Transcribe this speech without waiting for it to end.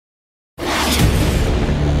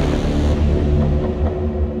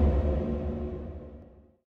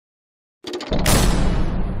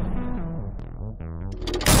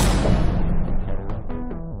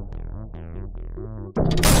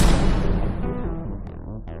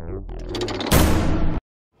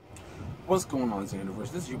What's going on,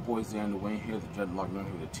 Xanderverse? This is your boy Xander Wayne here, the Dreadlock Nerd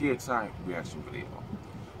here, the TXI reaction video.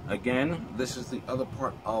 Again, this is the other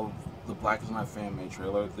part of the Blackest Night fan-made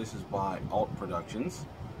trailer. This is by UltraSargent.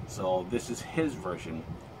 So this is his version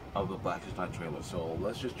of the Blackest Night trailer. So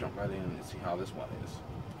let's just jump right in and see how this one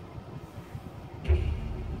is.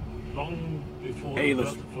 Long before the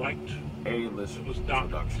first flight,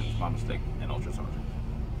 AListProductions, my mistake, and UltraSargent.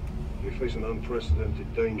 We face an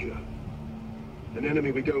unprecedented danger. An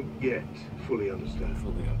enemy we don't yet fully understand.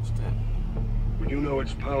 We do know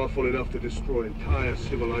it's powerful enough to destroy entire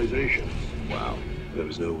civilizations. Wow. There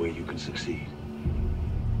is no way you can succeed.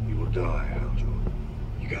 You will die, Aljo.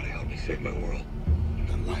 You gotta help me save my world.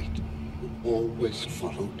 The light will always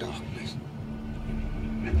follow darkness.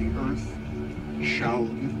 And the earth shall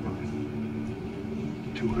give birth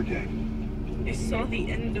to her dead. I saw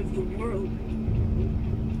the end of the world.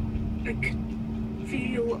 I could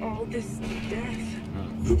feel all this death.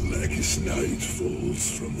 The blackest night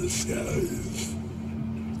falls from the skies.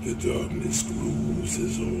 The darkness grows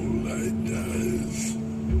as all light dies.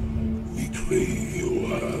 We crave your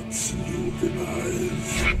hearts and your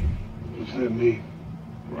demise. What's that mean?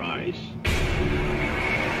 rise.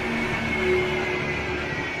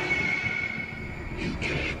 You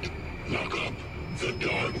can't lock up the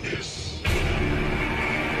darkness.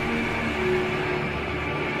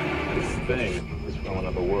 This thing is from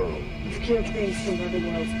another world. I've killed things from other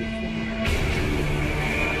worlds before.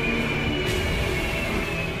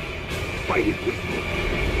 Fight it with me.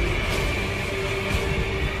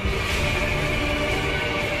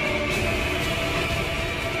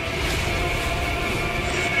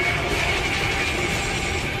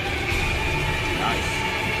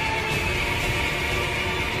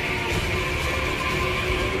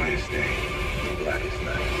 Blackest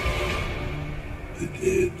Night. The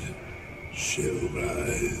dead shall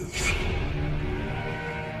rise.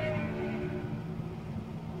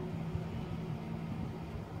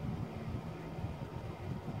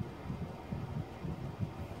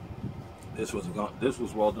 This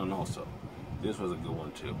was well done also. This was a good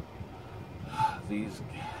one too. These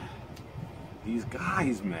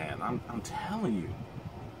guys, man, I'm telling you,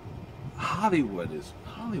 Hollywood is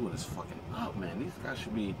fucking up, man. These guys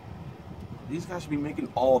should be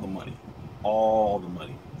making all the money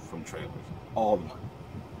from trailers, all the money.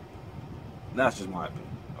 That's just my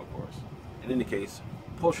opinion, of course. In any case,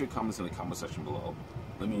 post your comments in the comment section below.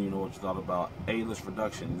 Let me know what you thought about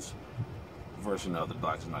AListProductions version of the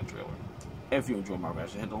Blackest Night trailer. If you enjoyed my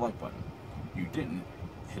reaction, hit the like button. If you didn't,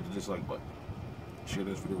 hit the dislike button. Share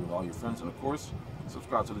this video with all your friends, and of course,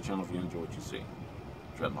 subscribe to the channel if you enjoy what you see.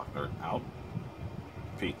 Dreadlock Nerd out.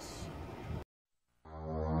 Peace.